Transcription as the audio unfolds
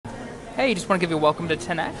Hey, just want to give you a welcome to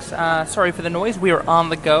 10X. Sorry for the noise. We are on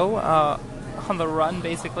the go, on the run,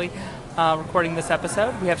 basically, recording this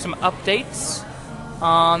episode. We have some updates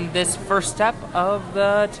on this first step of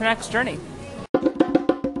the 10X journey.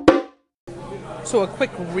 So a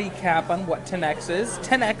quick recap on what 10X is.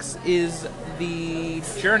 10X is the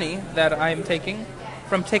journey that I'm taking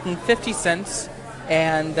from taking 50 cents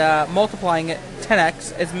and multiplying it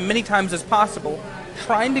 10X as many times as possible,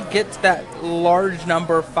 trying to get to that large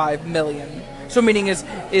number, 5 million. So meaning is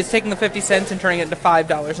taking the 50 cents and turning it into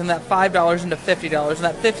 $5, and that $5 into $50, and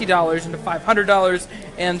that $50 into $500,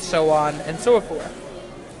 and so on and so forth.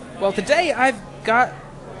 Well, today I've got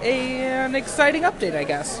an exciting update, I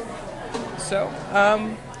guess. So,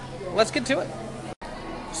 let's get to it.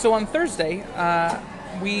 So on Thursday,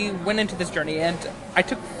 we went into this journey, and I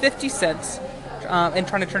took 50 cents and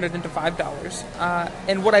trying to turn it into $5.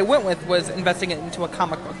 And what I went with was investing it into a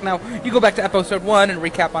comic book. Now, you go back to episode 1 and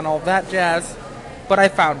recap on all of that jazz, but I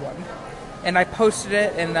found one. And I posted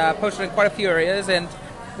it, and posted it in quite a few areas, and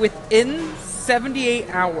within 78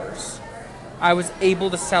 hours, I was able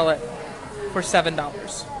to sell it for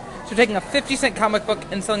 $7. So taking a 50-cent comic book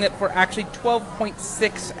and selling it for actually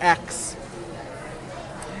 12.6x.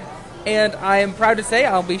 And I am proud to say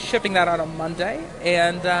I'll be shipping that out on Monday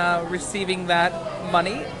and receiving that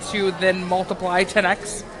money to then multiply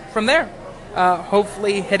 10x from there.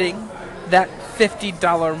 Hopefully hitting that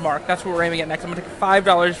 $50 mark. That's what we're aiming at next. I'm going to take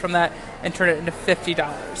 $5 from that and turn it into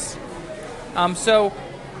 $50. So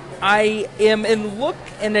I am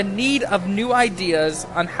in need of new ideas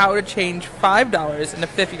on how to change $5 into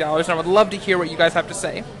 $50, and I would love to hear what you guys have to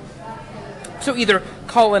say. So either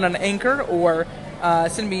call in on Anchor or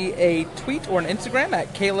send me a tweet or an Instagram at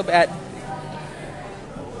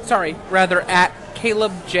at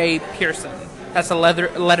Caleb J. Pearson. That's a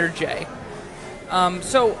letter J.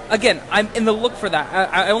 So again, I'm in the look for that.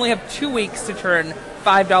 I only have 2 weeks to turn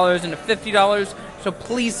 $5 into $50, so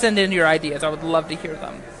please send in your ideas. I would love to hear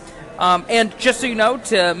them. And just so you know,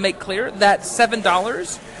 to make clear, that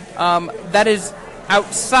 $7, that is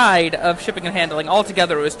outside of shipping and handling.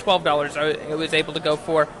 Altogether, it was $12 I was able to go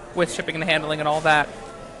for with shipping and handling and all that.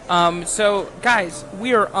 So, guys,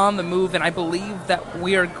 we are on the move, and I believe that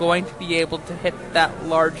we are going to be able to hit that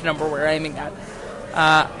large number we're aiming at.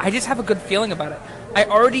 I just have a good feeling about it. I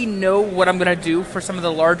already know what I'm going to do for some of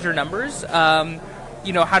the larger numbers. How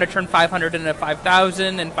to turn 500 into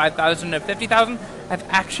 5,000 and 5,000 into 50,000. I've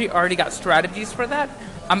actually already got strategies for that.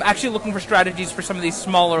 I'm actually looking for strategies for some of these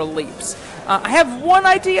smaller leaps. I have one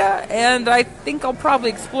idea, and I think I'll probably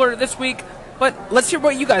explore it this week, but let's hear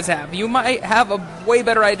what you guys have. You might have a way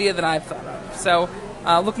better idea than I've thought of. So,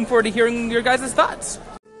 looking forward to hearing your guys' thoughts.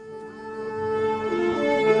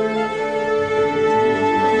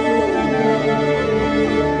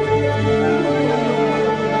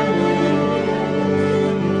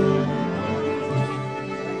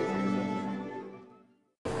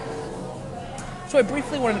 So I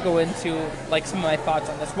briefly wanted to go into some of my thoughts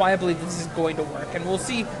on this, why I believe this is going to work, and we'll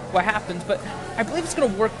see what happens, but I believe it's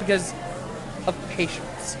going to work because of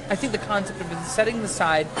patience. I think the concept of setting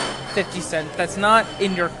aside 50 cents that's not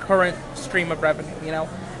in your current stream of revenue,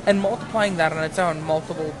 and multiplying that on its own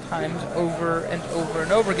multiple times over and over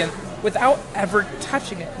and over again without ever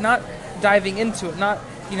touching it, not diving into it, not,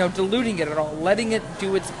 diluting it at all, letting it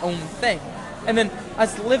do its own thing. And then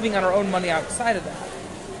us living on our own money outside of that.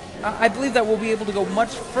 I believe that we'll be able to go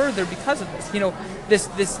much further because of this.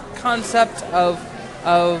 This concept of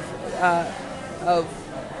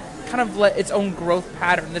kind of its own growth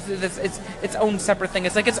pattern. It's its own separate thing.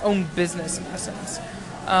 It's like its own business in essence.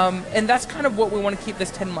 And that's kind of what we want to keep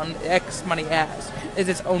this 10x money as, is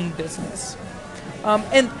its own business.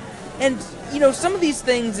 And some of these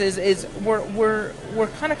things is we're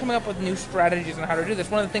kind of coming up with new strategies on how to do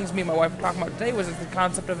this. One of the things me and my wife were talking about today was the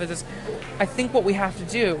concept of it is, I think what we have to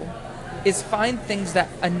do is find things that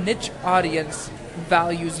a niche audience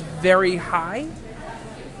values very high,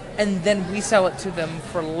 and then we sell it to them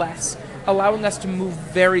for less, allowing us to move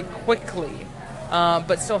very quickly,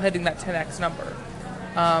 but still hitting that 10x number.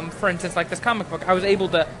 For instance, like this comic book, I was able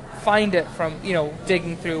to find it from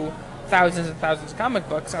digging through thousands and thousands of comic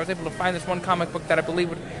books. I was able to find this one comic book that I believe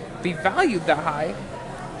would be valued that high,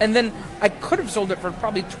 and then I could have sold it for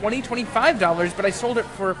probably $20, $25, but I sold it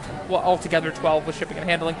for, altogether $12 with shipping and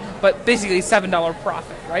handling, but basically $7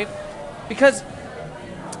 profit, right? Because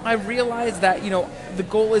I realized that, the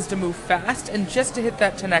goal is to move fast and just to hit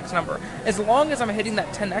that 10x number. As long as I'm hitting that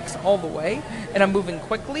 10x all the way and I'm moving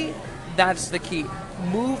quickly, that's the key.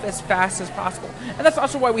 Move as fast as possible. And that's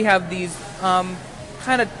also why we have these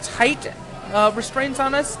kind of tight restraints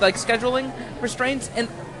on us, like scheduling restraints. And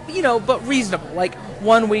but reasonable. Like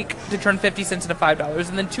 1 week to turn 50 cents into $5,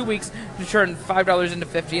 and then 2 weeks to turn $5 into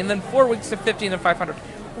 50, and then 4 weeks to 50, and then 500.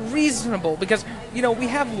 Reasonable, because we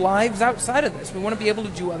have lives outside of this. We want to be able to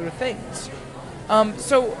do other things.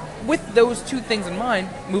 So with those two things in mind,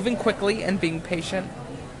 moving quickly and being patient,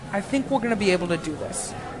 I think we're going to be able to do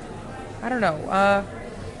this. I don't know.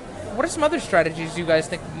 What are some other strategies you guys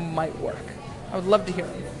think might work? I would love to hear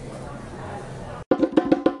them.